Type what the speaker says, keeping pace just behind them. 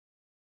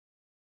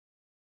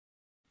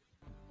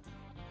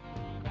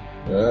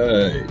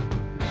Hey,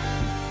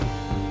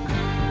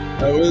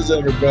 how is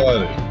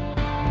everybody?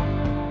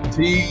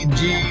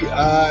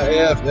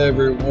 TGIF,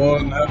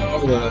 everyone. How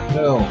the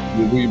hell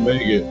did we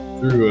make it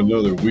through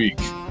another week?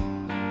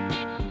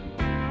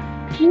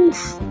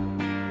 Oof.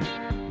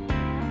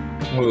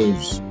 One of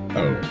those, I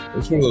don't know.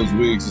 It's one of those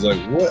weeks. It's like,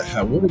 what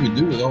do we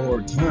do with all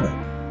our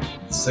time?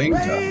 At the same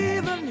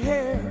time,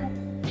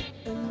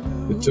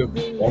 it took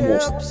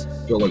almost,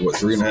 felt like,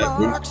 3.5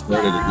 weeks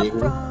Friday to get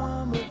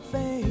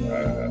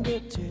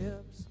here?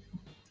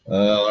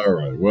 All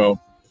right.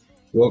 Well,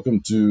 welcome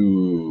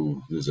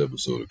to this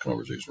episode of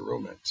Conversation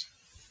Romance.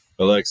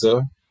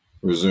 Alexa,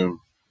 resume.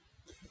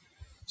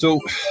 So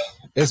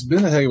it's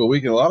been a heck of a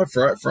week, and a lot of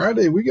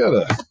Friday. We got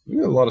a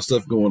lot of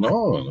stuff going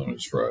on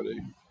this Friday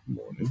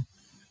morning.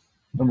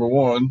 Number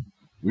one,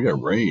 we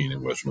got rain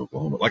in Western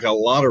Oklahoma, like a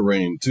lot of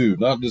rain too,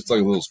 not just like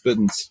a little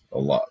spittings, a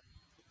lot.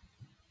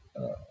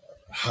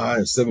 High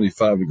of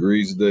 75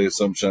 degrees today,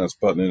 sunshine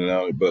spotting in and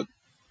out. But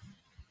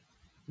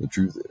the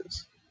truth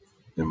is,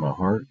 in my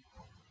heart,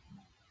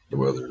 the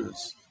weather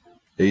is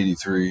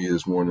 83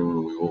 this morning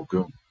when we woke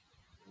up.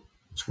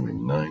 It's going to be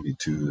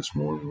 92 this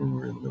morning when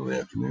we're in the middle of the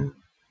afternoon.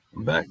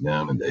 And back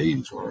down in the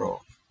 80s when we're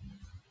off.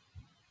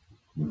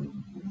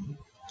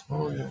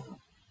 Oh, yeah.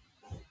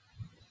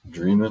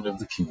 Dreaming of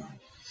the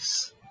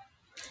Keys.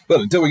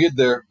 But until we get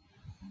there,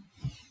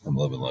 I'm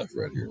loving life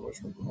right here in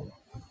Western Oklahoma.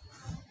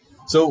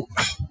 So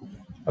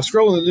I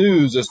scrolled in the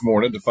news this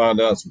morning to find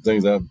out some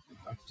things. I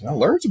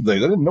learned some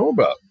things I didn't know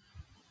about.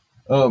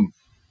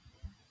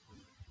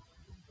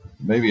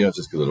 Maybe that's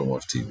just because I don't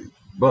watch TV.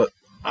 But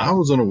I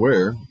was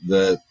unaware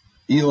that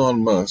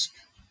Elon Musk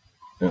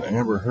and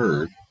Amber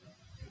Heard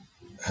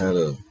had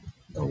a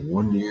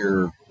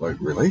 1-year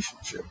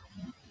relationship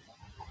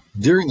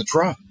during the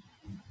trial.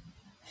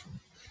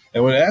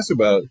 And when asked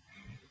about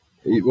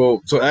it,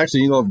 so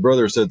actually Elon's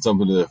brother said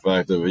something to the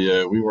fact of,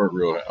 yeah, we weren't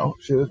real. Oh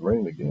shit, it's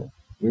raining again.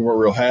 We weren't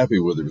real happy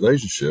with the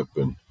relationship,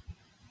 and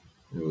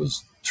it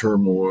was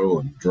turmoil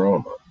and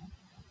drama.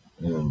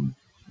 And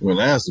when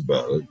asked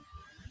about it,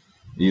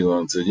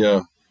 Elon said,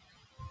 yeah,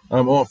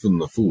 I'm often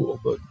the fool,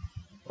 but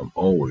I'm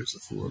always the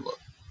fool in love.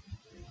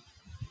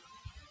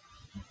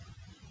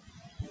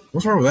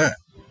 What's wrong with that?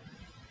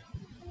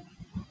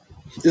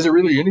 Is there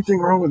really anything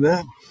wrong with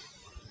that?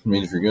 I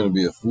mean, if you're going to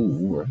be a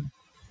fool, right?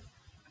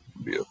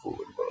 Be a fool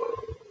in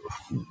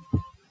love.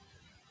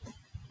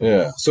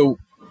 Yeah, so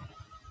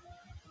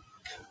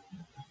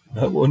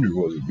I wonder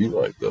what it'd be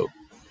like, though.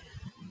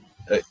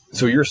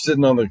 So you're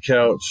sitting on the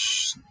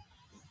couch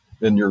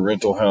in your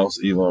rental house,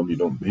 Elon.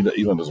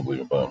 Elon doesn't believe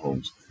in buying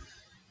homes.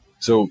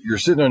 So you're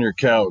sitting on your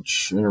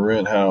couch in a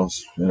rent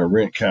house, in a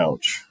rent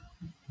couch,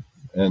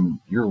 and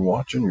you're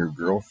watching your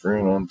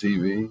girlfriend on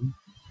TV.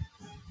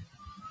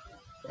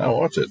 I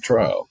watch that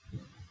trial.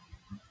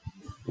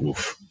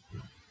 Oof.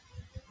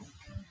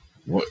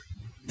 What?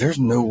 There's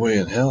no way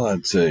in hell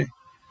I'd say,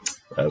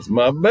 that's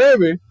my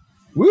baby.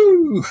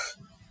 Woo!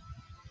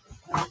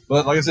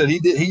 But like I said, he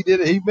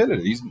admitted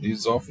it.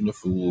 He's often a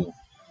fool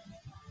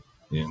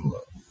in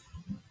love.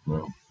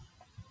 Well,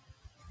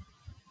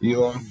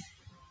 Elon,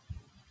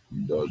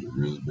 you dodged a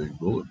really big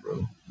bullet,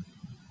 brother.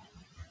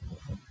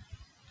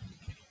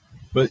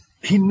 But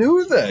he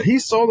knew that. He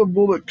saw the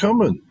bullet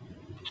coming.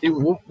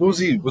 What was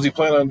he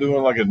planning on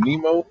doing, like a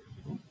Nemo?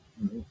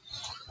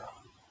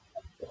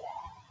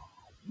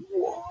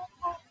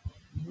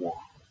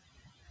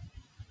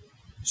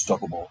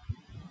 Stop a ball.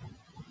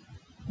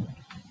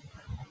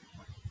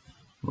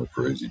 My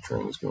crazy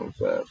train is going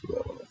fast with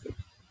that one, I think.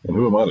 And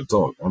who am I to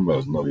talk? I'm about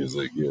as nutty as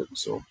they get,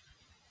 so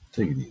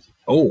take it easy.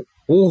 Oh,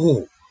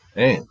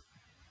 and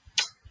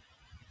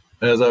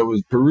as I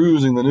was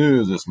perusing the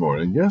news this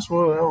morning, guess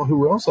what?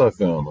 Who else I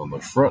found on the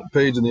front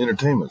page of the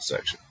entertainment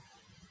section?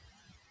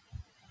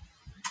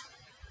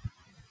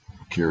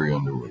 Carrie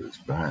Underwood is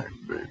back,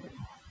 baby.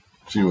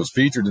 She was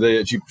featured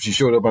today. She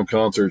showed up on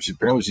concert.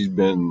 Apparently she's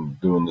been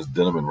doing this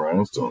denim and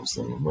rhinestones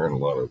thing and wearing a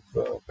lot of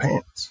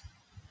pants.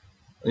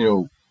 You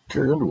know,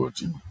 Carrie Underwood,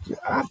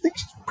 I think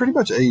she's pretty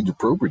much age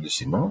appropriate, is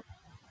she not?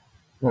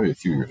 Maybe a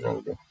few years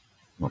younger,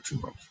 not too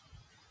much.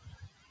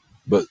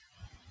 But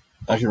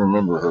I can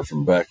remember her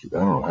from back, I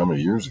don't know how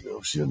many years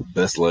ago. She had the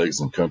best legs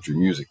in country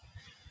music.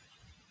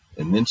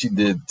 And then she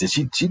did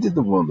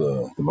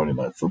the Monday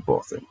Night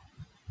Football thing.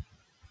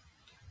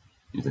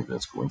 You think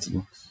that's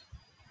coincidence?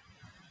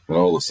 And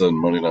all of a sudden,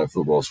 Monday Night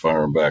Football's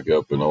firing back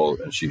up,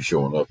 and she's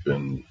showing up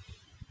in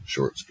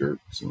short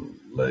skirts and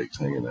legs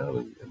hanging out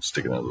and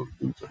sticking out of those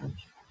boots of hers.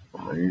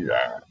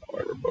 Yeah,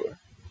 everybody.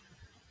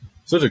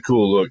 Such a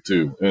cool look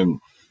too. And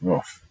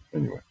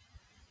anyway,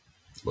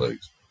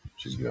 legs,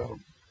 she's got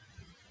them.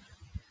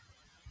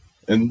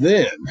 And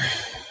then,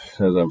 as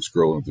I'm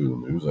scrolling through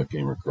the news, I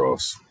came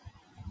across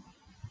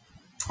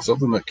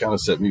something that kind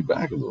of set me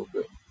back a little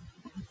bit.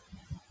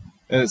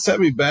 And it set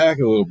me back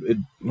a little bit.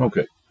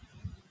 Okay.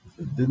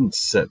 It didn't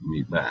set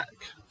me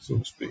back, so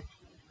to speak.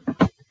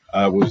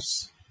 I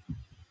was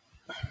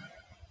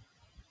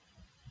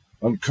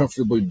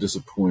uncomfortably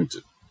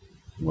disappointed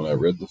when I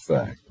read the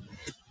fact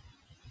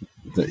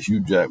that Hugh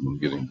Jackman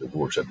getting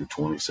divorced after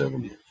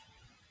 27 years.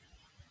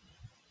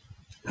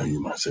 Now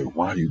you might say,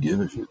 why do you give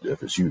a shit,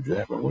 Jeff? It's Hugh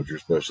Jackman. What's your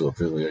special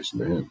affiliation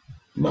to him?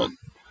 None.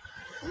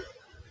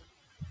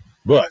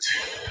 But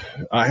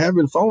I have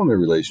been following their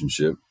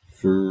relationship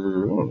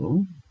for, I don't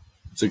know,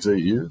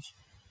 6-8 years.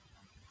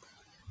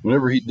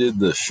 Whenever he did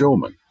The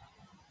Showman,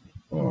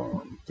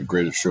 The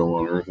Greatest Show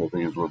on Earth, I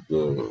think is what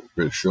the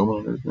Greatest Showman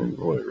on Earth, maybe,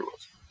 whatever it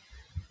was.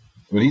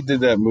 When he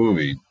did that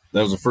movie,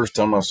 that was the first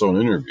time I saw an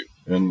interview.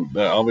 And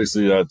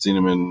obviously I'd seen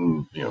him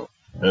in,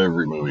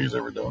 every movie he's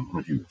ever done. I'm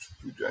a huge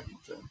Hugh Jackman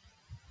fan.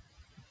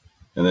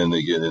 And then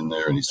they get in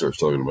there and he starts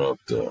talking about,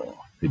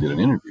 he did an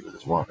interview with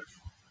his wife.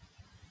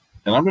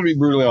 And I'm going to be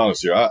brutally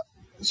honest here. I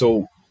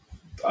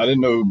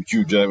didn't know who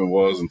Hugh Jackman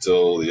was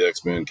until the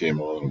X-Men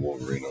came on and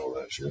Wolverine and all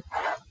that shit.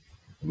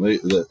 And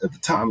at the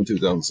time in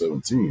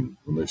 2017,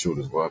 when they showed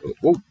his wife, I was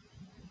like,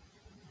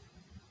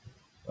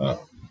 whoa.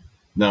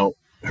 Now,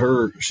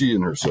 she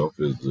and herself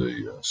is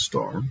a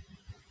star.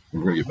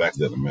 We're going to get back to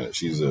that in a minute.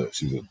 She's a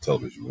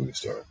television movie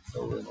star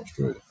over in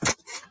Australia.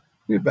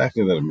 We'll get back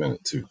to that in a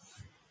minute, too.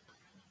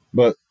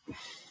 But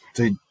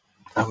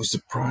I was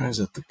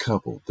surprised at the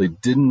couple. They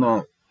did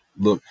not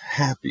look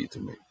happy to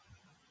me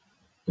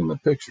in the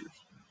pictures.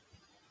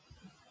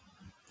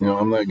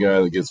 I'm that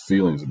guy that gets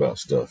feelings about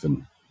stuff,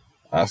 and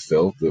I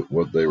felt that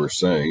what they were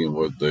saying and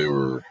what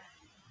their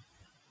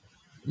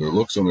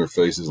looks on their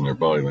faces and their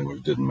body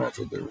language didn't match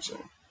what they were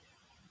saying.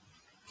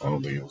 I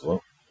don't think it was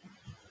love.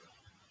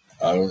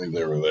 I don't think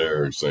they were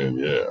there saying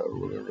yeah or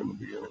whatever in the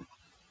beginning.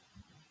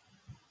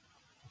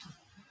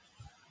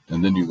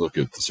 And then you look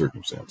at the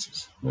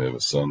circumstances. They have a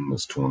son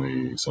that's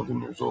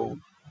 20-something years old,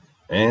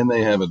 and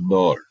they have a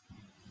daughter,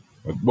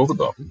 both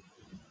adopted,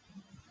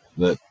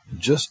 that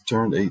just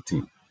turned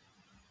 18.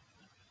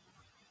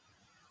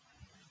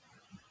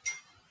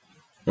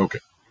 Okay.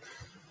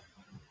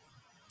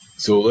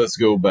 So let's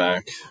go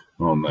back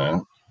on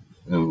that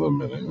in a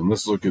minute, and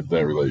let's look at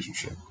that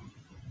relationship.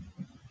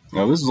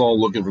 Now, this is all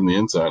looking from the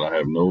inside. I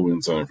have no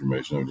inside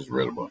information. I've just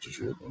read a bunch of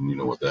shit, and you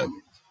know what that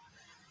means.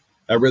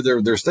 I read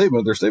their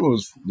statement. Their statement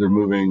was they're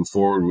moving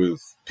forward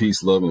with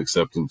peace, love, and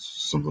acceptance,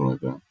 something like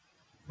that,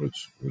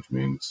 which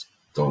means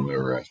don't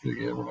ever ask me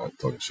again. We're not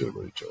talking shit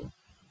about each other.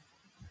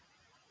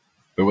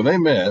 But when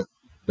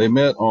they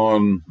met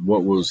on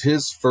what was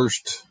his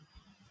first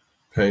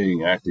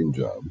paying acting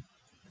job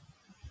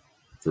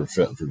for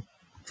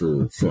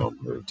film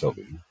or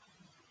television,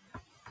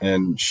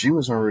 and she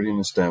was already an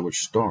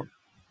established star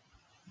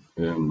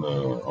in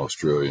the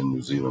Australia and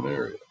New Zealand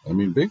area. I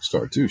mean, big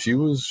star too. She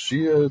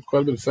had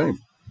quite a bit of fame.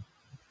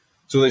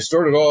 So they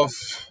started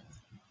off.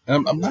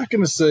 I'm not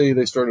going to say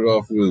they started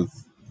off with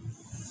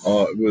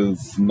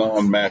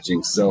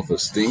non-matching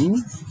self-esteem.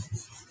 I'm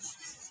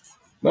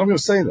not going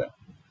to say that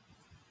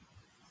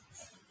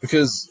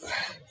because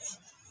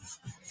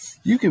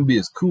you can be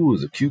as cool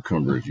as a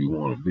cucumber as you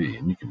want to be,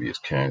 and you can be as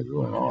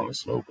casual and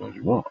honest and open as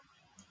you want.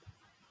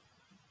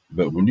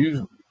 But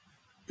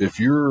if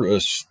you're a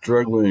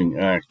struggling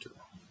actor,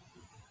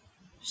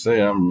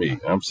 say I'm me,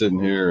 I'm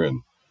sitting here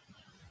in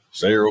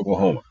Sayre,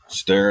 Oklahoma,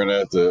 staring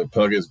at the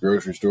Puggett's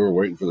grocery store,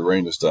 waiting for the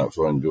rain to stop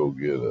so I can go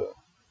get a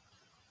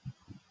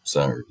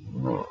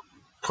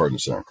carton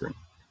of sour cream.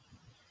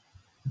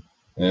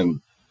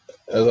 And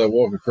as I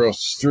walk across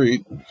the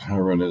street, I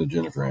run into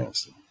Jennifer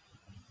Aniston.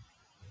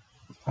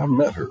 I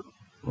met her,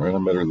 right? I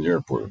met her in the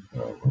airport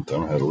one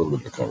time. I had a little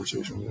bit of a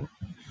conversation with her.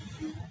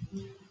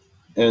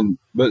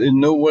 But in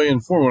no way in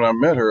form, when I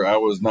met her, I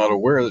was not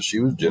aware that she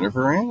was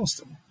Jennifer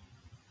Aniston.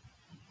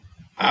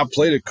 I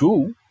played it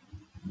cool.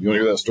 You want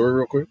to hear that story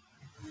real quick?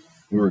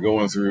 We were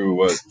going through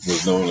what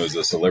was known as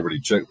a celebrity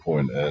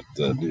checkpoint at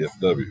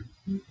DFW.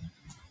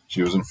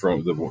 She was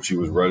she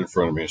was right in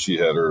front of me, and she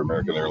had her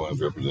American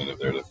Airlines representative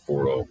there to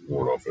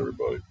ward off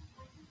everybody.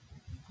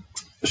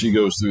 She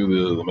goes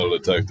through the metal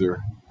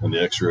detector and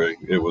the X-ray.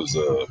 It was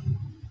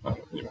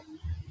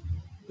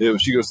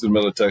she goes through the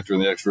metal detector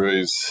and the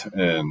X-rays,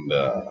 and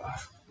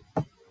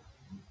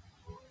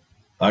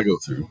I go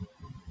through,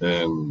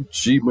 and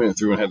she went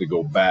through and had to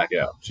go back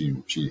out. She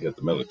hit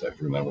the metal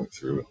detector, and I went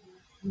through it.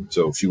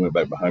 So she went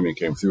back behind me and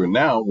came through, and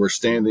now we're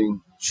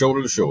standing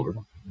shoulder to shoulder.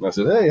 And I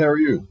said, "Hey, how are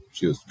you?"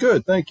 She goes,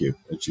 "Good, thank you."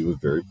 And she was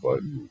very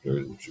polite.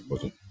 She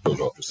wasn't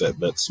closed off.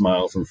 That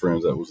smile from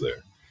friends that was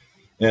there.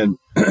 And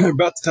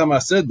about the time I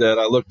said that,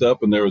 I looked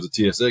up, and there was a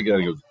TSA guy.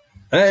 He goes,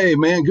 "Hey,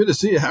 man, good to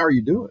see you. How are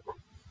you doing?"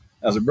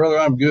 I said, "Brother,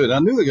 I'm good." I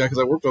knew the guy because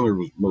I worked on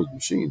those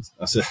machines.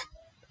 I said,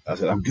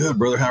 "I'm good,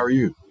 brother. How are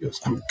you?" He goes,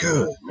 "I'm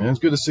good, man. It's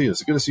good to see you.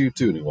 It's good to see you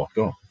too." And he walked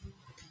off.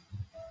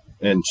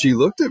 And she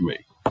looked at me,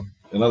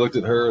 and I looked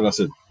at her, and I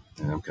said,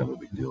 "Yeah, I'm kind of a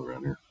big deal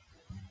around here."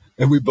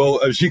 And we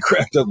both, she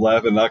cracked up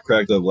laughing, and I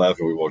cracked up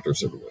laughing, and we walked our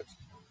separate ways.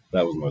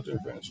 That was my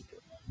Jennifer Aniston.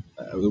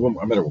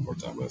 I met her one more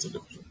time, but that's a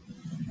different story.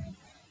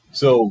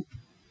 So,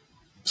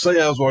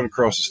 say I was walking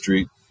across the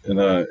street,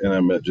 and I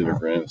met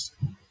Jennifer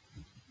Aniston.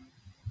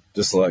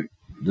 Just like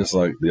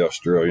the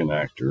Australian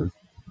actor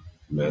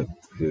met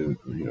a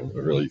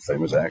really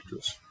famous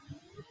actress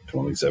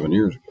 27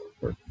 years ago,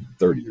 or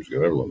 30 years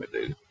ago, everyone they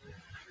dated.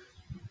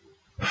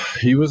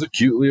 He was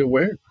acutely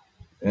aware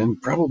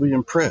and probably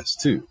impressed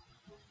too.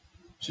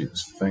 She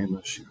was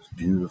famous. She was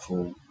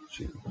beautiful.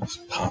 She was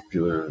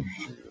popular.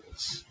 She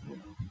was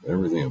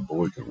everything a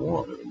boy could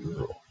want in a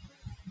girl.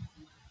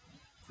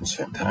 It was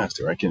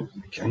fantastic. Can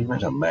you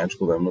imagine how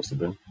magical that must have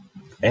been?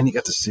 And you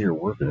got to see her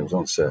working. It was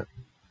on set.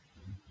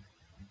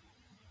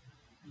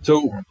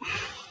 So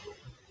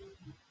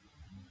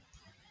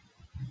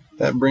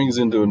that brings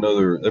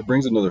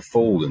another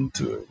fold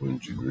into it.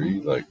 Wouldn't you agree?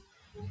 Like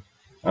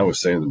I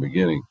was saying in the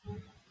beginning,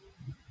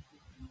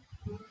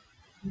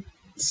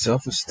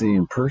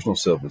 self-esteem, personal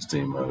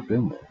self-esteem might have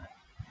been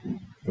there,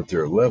 but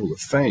their level of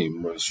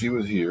fame was she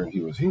was here and he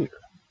was here.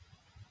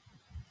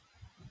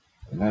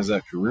 And as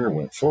that career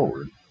went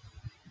forward,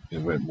 it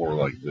went more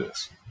like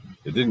this.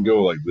 It didn't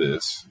go like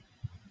this,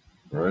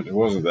 right? It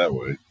wasn't that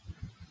way.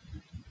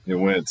 It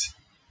went,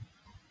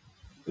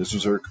 this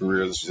was her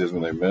career, this was his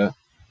when they met,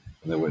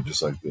 and it went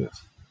just like this.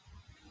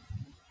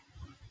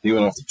 He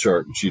went off the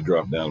chart and she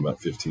dropped down about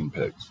 15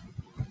 pegs.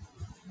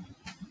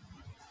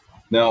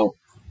 Now,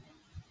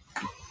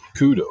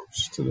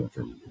 kudos to them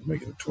for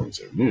making it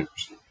 27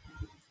 years.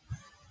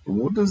 But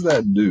what does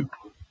that do?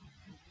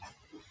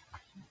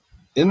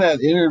 In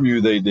that interview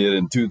they did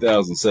in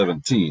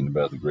 2017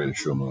 about the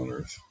greatest showman on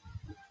earth,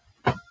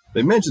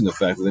 they mentioned the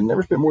fact that they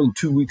never spent more than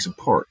 2 weeks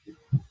apart.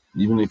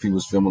 Even if he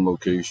was filming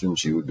location,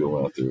 she would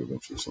go out there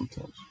eventually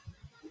sometimes.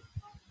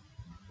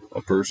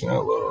 I personally, I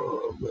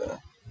love that.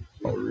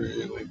 I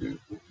really do.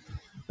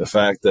 The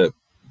fact that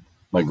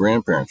my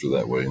grandparents were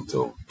that way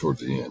until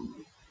towards the end.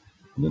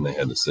 And then they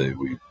had to say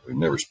we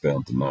never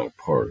spent the night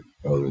apart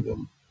other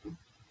than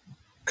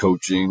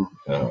coaching,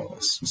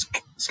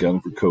 scouting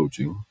for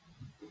coaching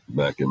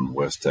back in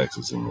West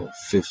Texas in the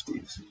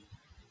 50s.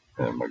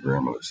 And my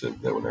grandmother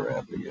said that would never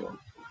happen again.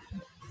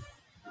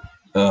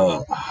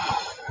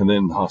 And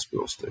then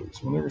hospital stays.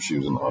 Whenever she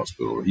was in the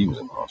hospital or he was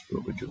in the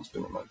hospital, they couldn't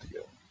spend the night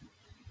together.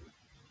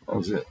 That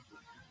was it.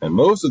 And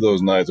most of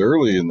those nights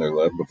early in their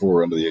life,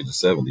 before under the age of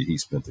 70, he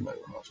spent the night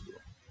in the hospital.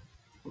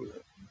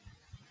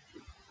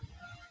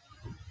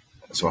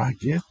 So I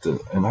get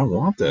that, and I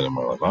want that in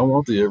my life. I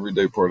want the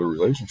everyday part of the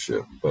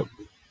relationship. But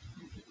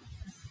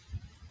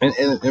and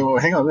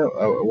hang on,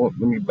 let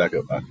me back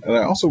up. And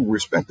I also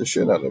respect the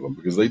shit out of them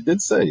because they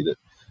did say that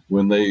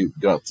when they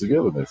got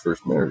together, when they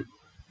first married,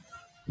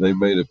 they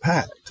made a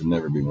pact to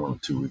never be more than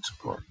 2 weeks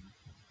apart.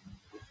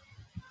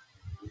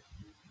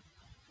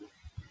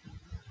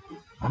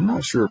 I'm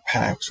not sure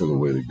pacts are the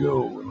way to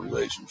go in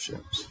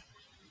relationships.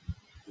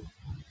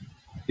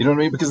 You know what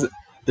I mean? Because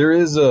there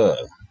is a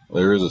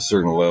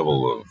certain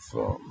level of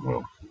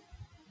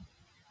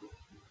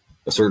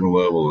a certain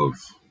level of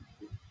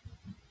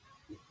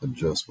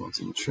adjustments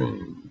and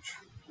change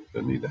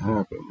that need to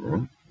happen,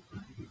 right?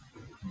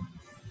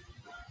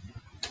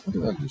 How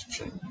did that just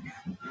change?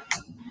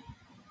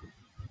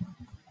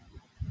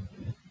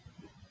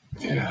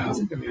 Yeah, I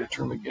think I need to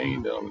turn the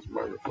gain down on this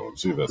microphone.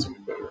 See if that's any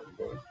better.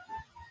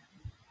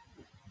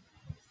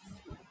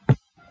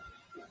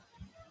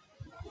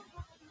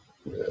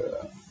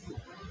 Yeah.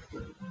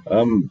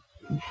 I'm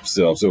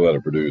still not a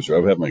producer.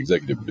 I've had my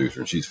executive producer,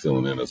 and she's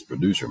filling in as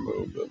producer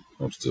mode, but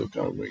I'm still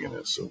kind of winging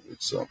it, so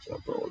it sucks. I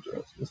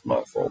apologize. It's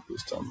my fault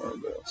this time. My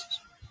best.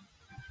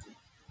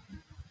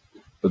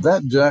 But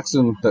that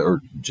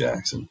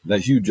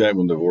Hugh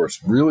Jackman divorce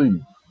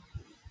really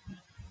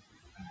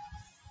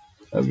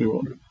has me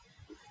wondering.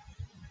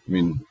 I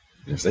mean,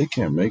 if they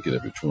can't make it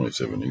after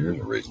 27 years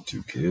and raising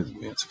 2 kids and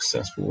being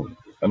successful,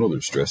 I know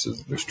their stress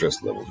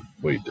levels are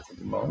way different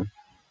than mine.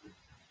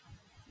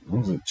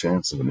 There's a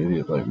chance of an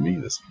idiot like me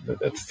that's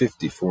at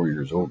 54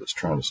 years old that's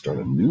trying to start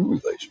a new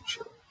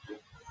relationship.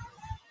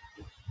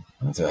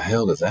 What the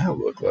hell does that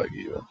look like,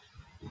 even?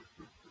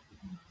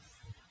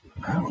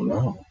 I don't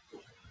know.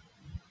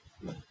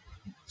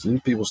 So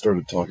these people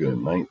started talking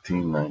in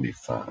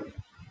 1995.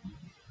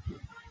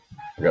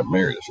 I got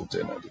married, I should say,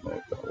 in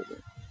 1995, I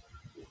think.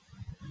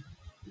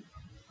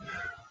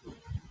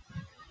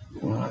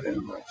 What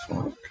in the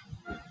fuck?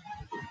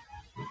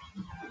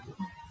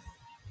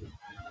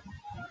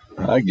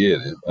 I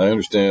get it. I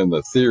understand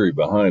the theory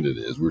behind it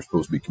is we're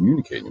supposed to be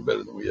communicating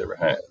better than we ever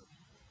have.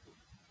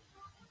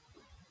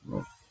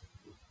 Well,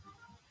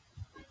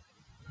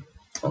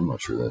 I'm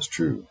not sure that's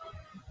true.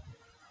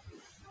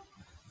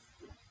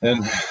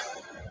 And,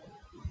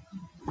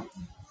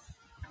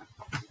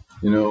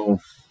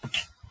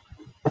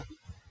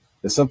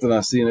 it's something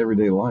I see in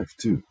everyday life,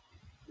 too.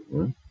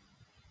 Right?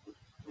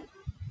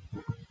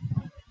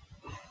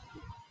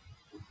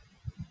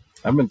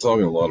 I've been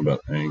talking a lot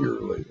about anger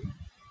lately.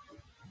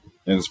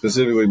 And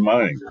specifically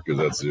my anger, because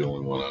that's the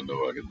only one I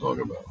know I can talk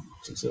about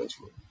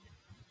successfully.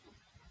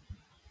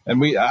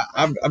 And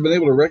I've been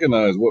able to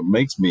recognize what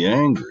makes me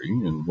angry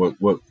and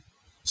what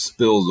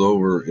spills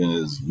over in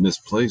his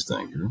misplaced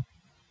anger.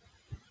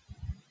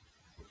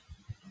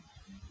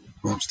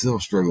 I'm still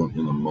struggling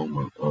in the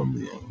moment of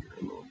the anger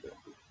a little bit.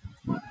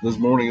 This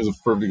morning is a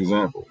perfect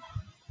example.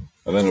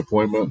 I had an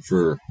appointment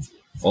for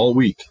all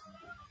week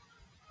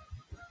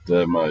to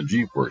have my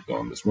Jeep worked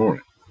on this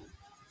morning.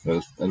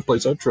 At a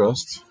place I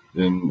trust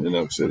in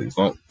Oak City. It's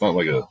not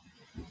like a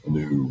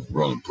new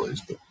running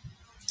place, but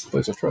it's a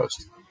place I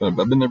trust. I've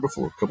been there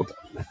before a couple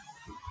times.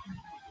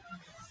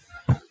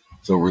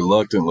 So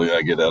reluctantly,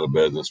 I get out of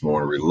bed this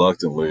morning.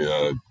 Reluctantly,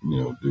 I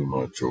do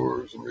my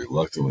chores, and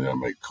reluctantly, I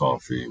make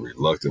coffee.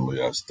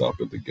 Reluctantly, I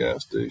stop at the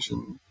gas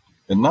station,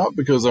 and not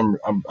because I'm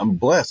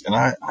blessed. And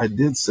I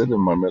did sit in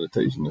my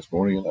meditation this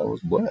morning, and I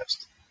was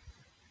blessed.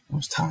 I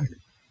was tired.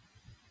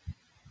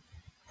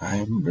 I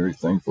am very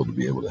thankful to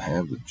be able to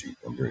have the Jeep.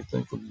 I'm very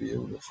thankful to be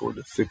able to afford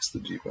to fix the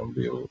Jeep.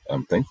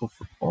 I'm thankful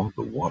for all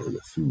the water,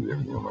 the food,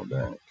 everything on my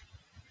back.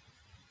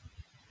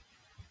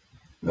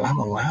 But I'm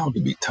allowed to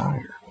be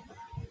tired.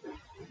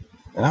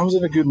 And I was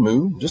in a good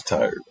mood, just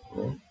tired.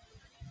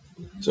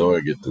 So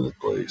I get to the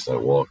place, I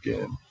walk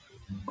in,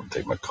 I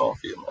take my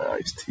coffee and my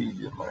iced tea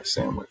and my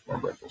sandwich, my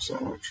breakfast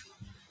sandwich.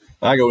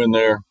 I go in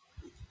there.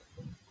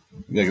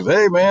 The guy goes,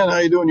 "Hey man, how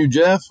you doing, you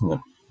Jeff?" I'm like,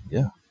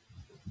 "Yeah."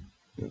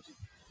 Goes,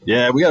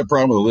 "Yeah, we got a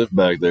problem with the lift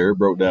back there. It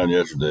broke down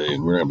yesterday,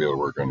 and we're not gonna be able to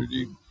work on your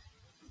Jeep."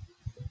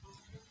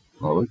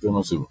 And I looked at him,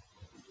 I said,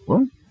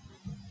 "What?"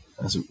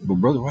 I said, "Well,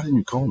 brother, why didn't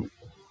you call me?"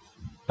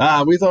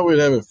 We thought we'd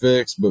have it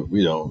fixed, but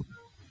we don't.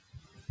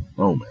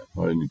 "Oh man,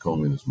 why didn't you call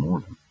me this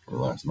morning or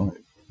last night?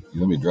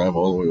 You let me drive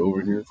all the way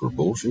over here for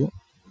bullshit?"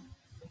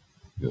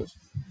 He goes,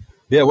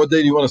 "Yeah, what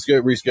day do you want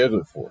to reschedule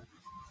it for?"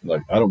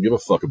 Like, I don't give a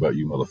fuck about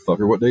you,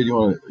 motherfucker. What day do you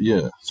want to?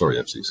 Yeah, sorry,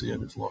 FCC, I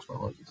just lost my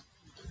license.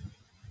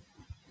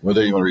 What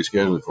day do you want to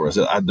reschedule it for? I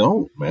said, "I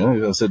don't,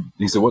 man."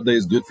 He said, "What day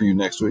is good for you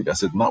next week?" I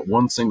said, "Not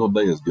one single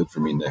day is good for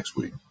me next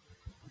week."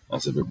 I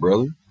said, "But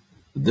brother,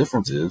 the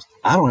difference is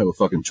I don't have a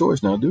fucking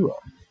choice now, do I?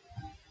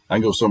 I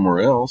can go somewhere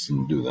else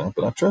and do that,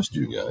 but I trust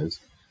you guys.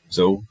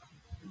 So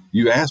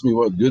you asked me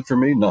what's good for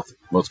me? Nothing.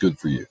 What's good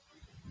for you?"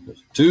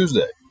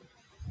 "Tuesday."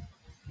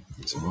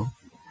 I said, "Well,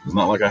 it's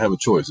not like I have a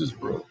choice, is it,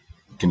 brother?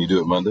 Can you do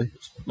it Monday?"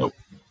 "Nope."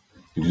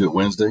 "Can you do it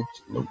Wednesday?"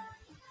 "Nope."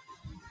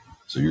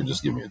 "So you're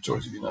just giving me a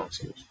choice if you're not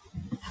excused."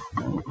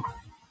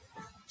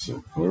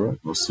 So, all right,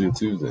 we'll see you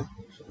Tuesday.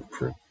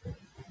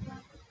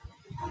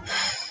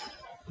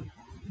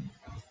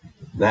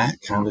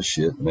 That kind of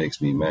shit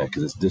makes me mad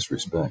because it's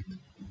disrespect.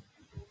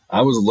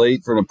 I was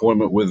late for an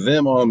appointment with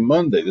them on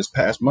Monday, this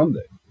past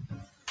Monday.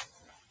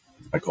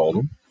 I called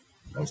them.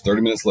 I was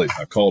 30 minutes late.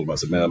 I called them. I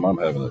said, "Man, I'm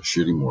having a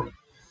shitty morning.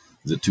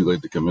 Is it too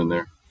late to come in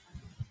there?"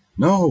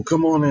 "No,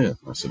 come on in."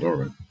 I said, "All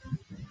right."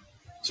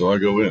 So I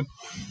go in,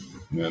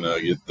 and I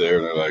get there,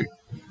 and they're like,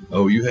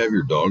 "Oh, you have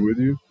your dog with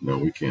you?" "No,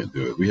 we can't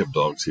do it. We have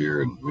dogs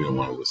here, and we don't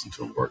want to listen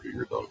to them bark at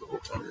your dog the whole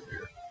time you're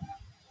here."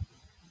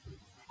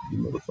 You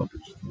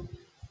motherfuckers.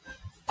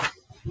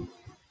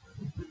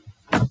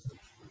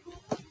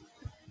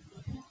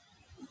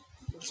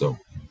 So,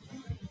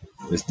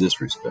 it's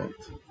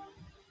disrespect.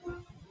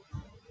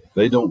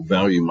 They don't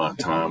value my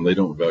time. They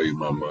don't value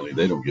my money.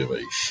 They don't give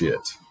a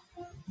shit.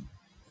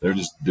 They're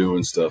just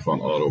doing stuff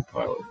on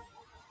autopilot.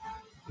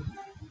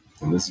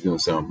 And this is going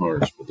to sound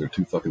harsh, but they're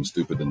too fucking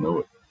stupid to know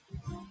it.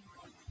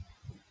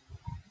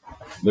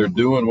 They're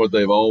doing what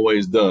they've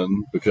always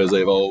done because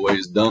they've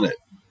always done it.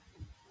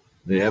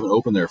 They haven't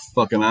opened their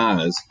fucking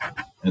eyes,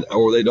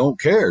 or they don't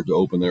care to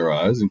open their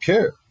eyes and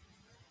care.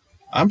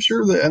 I'm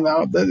sure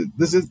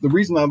this is the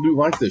reason I do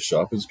like this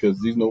shop is because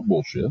he's no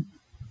bullshit.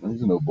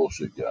 He's a no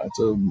bullshit guy. It's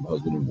a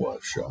husband and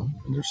wife shop,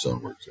 and their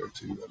son works there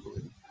too, I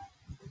believe.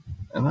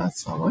 And I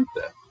like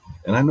that.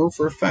 And I know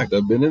for a fact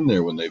I've been in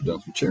there when they've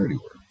done some charity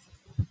work,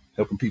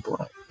 helping people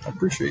out. I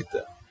appreciate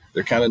that.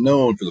 They're kind of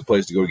known for the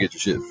place to go get your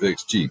shit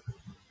fixed cheap.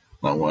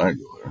 Not when I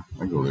go there.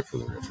 I go there for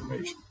their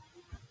information.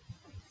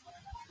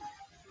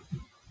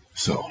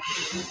 So,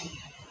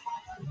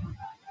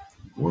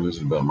 what is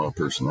it about my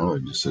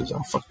personality that just says,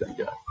 "Oh, fuck that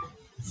guy"?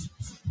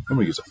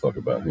 Nobody gives a fuck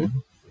about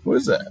him. What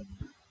is that?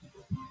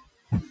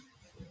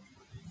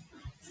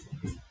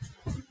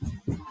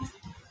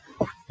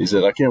 He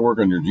said, "I can't work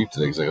on your Jeep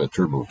today because I got a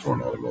turbo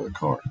torn out of another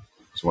car."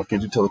 "So why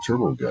can't you tell the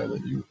turbo guy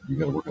that you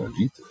got to work on a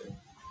Jeep today?"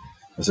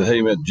 I said,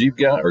 "Hey, man, Jeep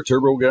guy or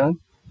turbo guy,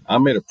 I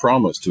made a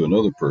promise to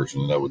another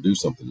person that I would do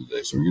something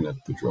today, so you're going to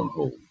have to put you on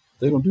hold."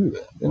 They don't do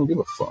that. They don't give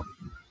a fuck.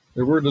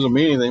 Their word doesn't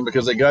mean anything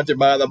because they got you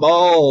by the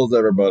balls,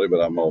 everybody.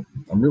 But I'm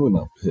really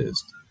not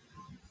pissed.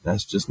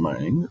 That's just my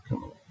anger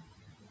coming out.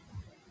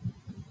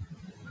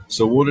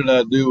 So what did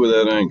I do with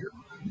that anger?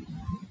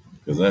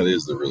 Because that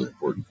is the really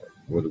important part.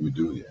 What did we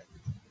do with the anger?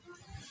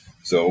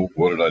 So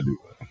what did I do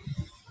with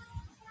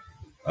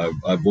it?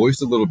 I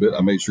voiced a little bit.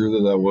 I made sure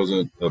that I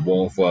wasn't a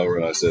wallflower,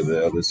 and I said,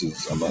 "Yeah,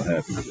 I'm not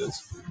happy with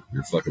this.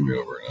 You're fucking me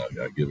over, and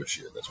I give a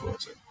shit." That's what I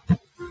said.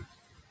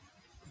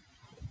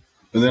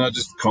 And then I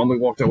just calmly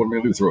walked out. What am I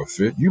going to do? Throw a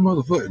fit? You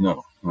motherfucker.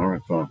 No. All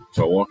right, fine.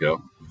 So I walk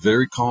out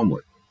very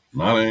calmly,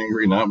 not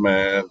angry, not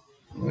mad.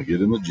 And I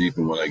get in the Jeep,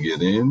 and when I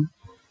get in,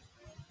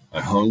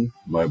 I hung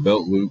my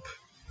belt loop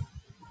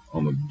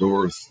on the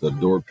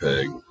door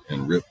peg,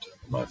 and ripped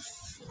my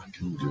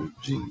fucking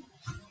jeans.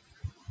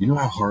 You know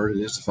how hard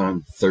it is to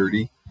find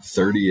 30,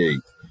 38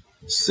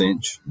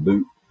 cinch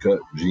boot cut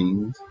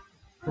jeans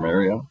from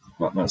Ariat?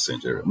 Not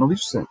cinch Ariat. No, these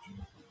are cinch.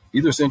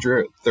 Either cinch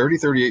or Ariat. 30,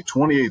 38,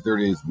 28,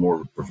 38 is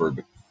more preferred,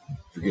 but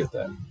forget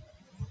that.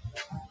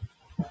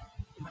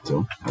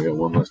 So I got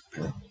one less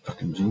pair of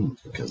fucking jeans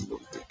because of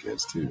those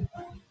dickheads too.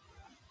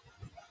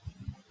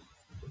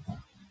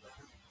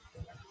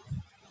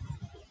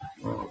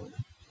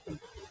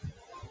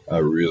 I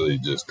really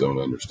just don't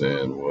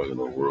understand what in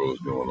the world is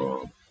going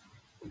on.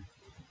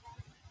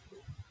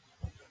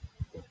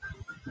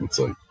 It's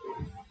like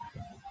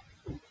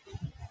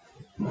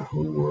the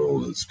whole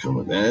world is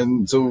coming.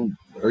 And so,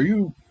 are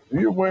you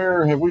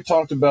aware? Have we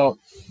talked about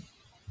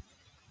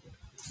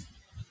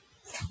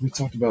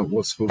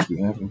what's supposed to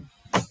be happening?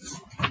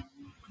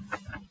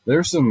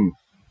 There's some.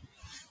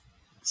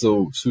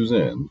 So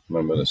Suzanne,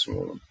 my medicine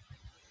woman,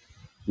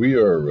 we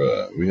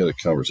had a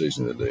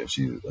conversation the other day,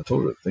 and I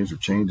told her things are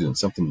changing, and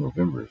something in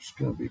November is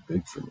going to be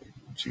big for me.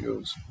 And she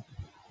goes,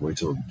 "Wait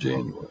till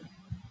January,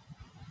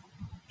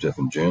 Jeff.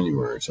 In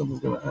January, something's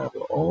going to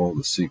happen. All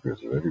the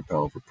secrets of every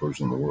powerful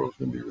person in the world is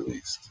going to be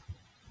released."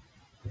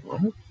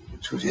 What?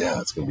 She goes, "Yeah,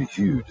 it's going to be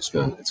huge. It's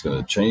going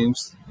to change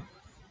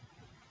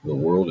the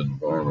world and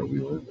environment we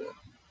live in,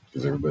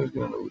 because everybody's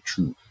going to know the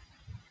truth."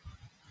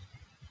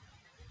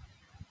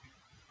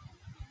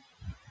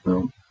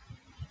 Well,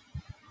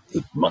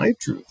 my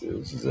truth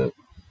is that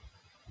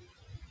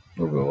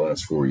over the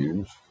last 4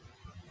 years,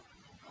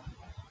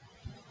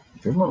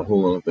 there's not a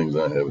whole lot of things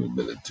I haven't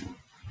admitted to.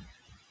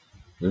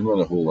 There's not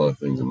a whole lot of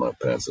things in my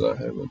past that I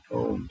haven't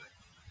owned.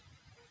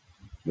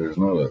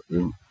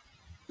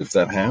 If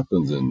that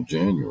happens in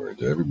January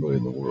to everybody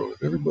in the world,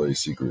 if everybody's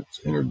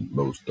secrets,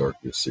 innermost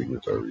darkest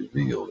secrets are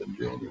revealed in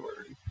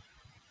January,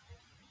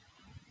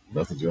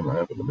 nothing's going to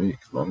happen to me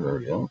because mine are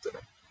already out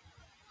there.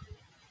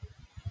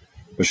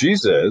 But she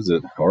says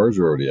that ours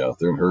are already out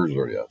there and hers are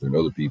already out there, and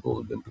other people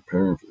have been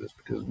preparing for this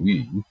because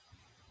we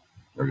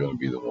are going to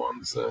be the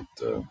ones that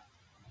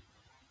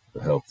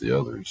help the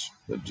others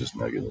that just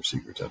now get their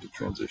secrets have to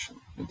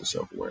transition into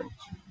self-awareness.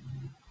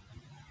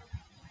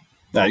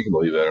 Now, you can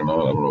believe that or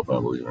not. I don't know if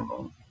I believe it or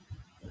not.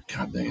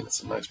 God dang it,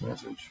 it's a nice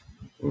message.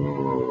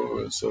 Oh,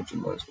 it's such a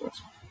nice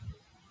message.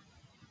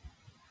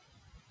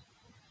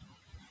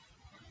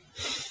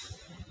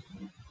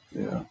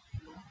 Yeah.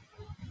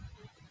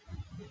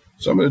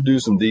 So I'm going to do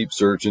some deep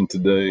searching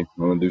today. I'm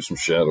going to do some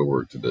shadow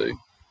work today.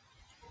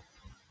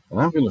 And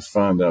I'm going to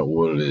find out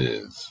what it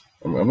is.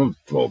 I'm going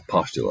to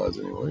postulate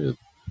anyway.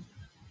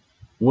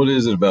 What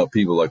is it about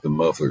people like the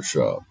muffler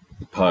shop,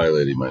 the pie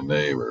lady, my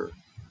neighbor,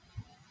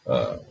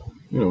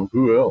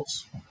 who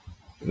else?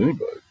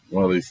 Anybody.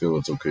 Why they feel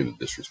it's okay to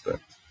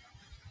disrespect.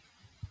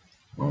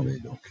 Why they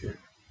don't care.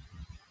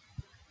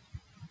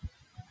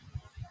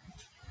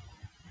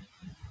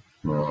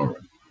 Well, all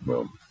right.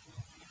 Well,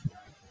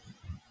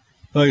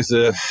 like I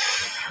said,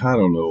 I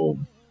don't know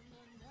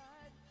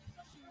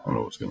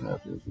what's going to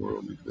happen in the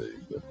world these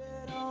days, but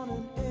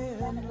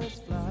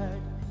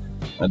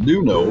I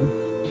do know,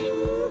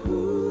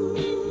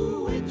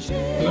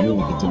 and I'm going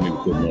to continue to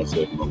put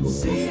myself number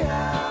one.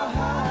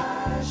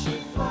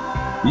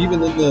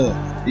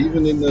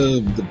 Even in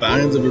the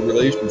binds of a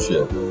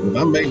relationship, if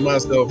I make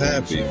myself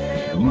happy,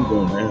 you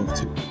don't have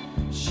to.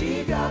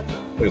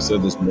 Like I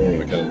said this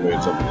morning, I kind of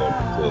made something like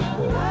that.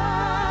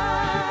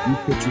 If you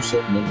put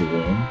yourself number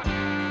one,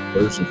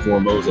 first and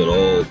foremost at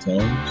all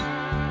times,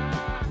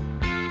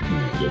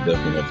 you'll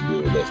definitely have to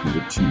deal with that some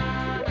good cheating.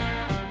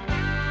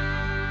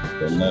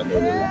 I'm not know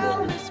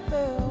everybody.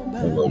 I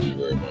love you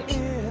very much.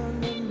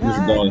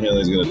 Mr. Don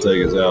Henley's going to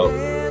take us out.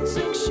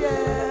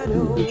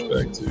 We'll get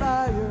back to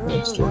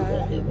that story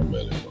about him. I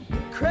met him.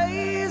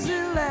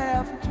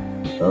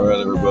 All right,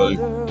 everybody.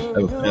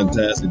 Have a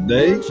fantastic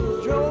day.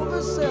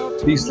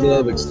 Peace,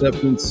 love,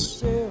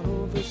 acceptance.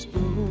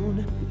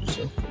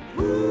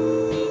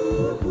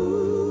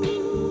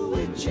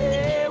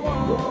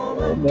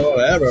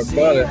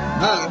 Everybody.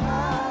 Bye.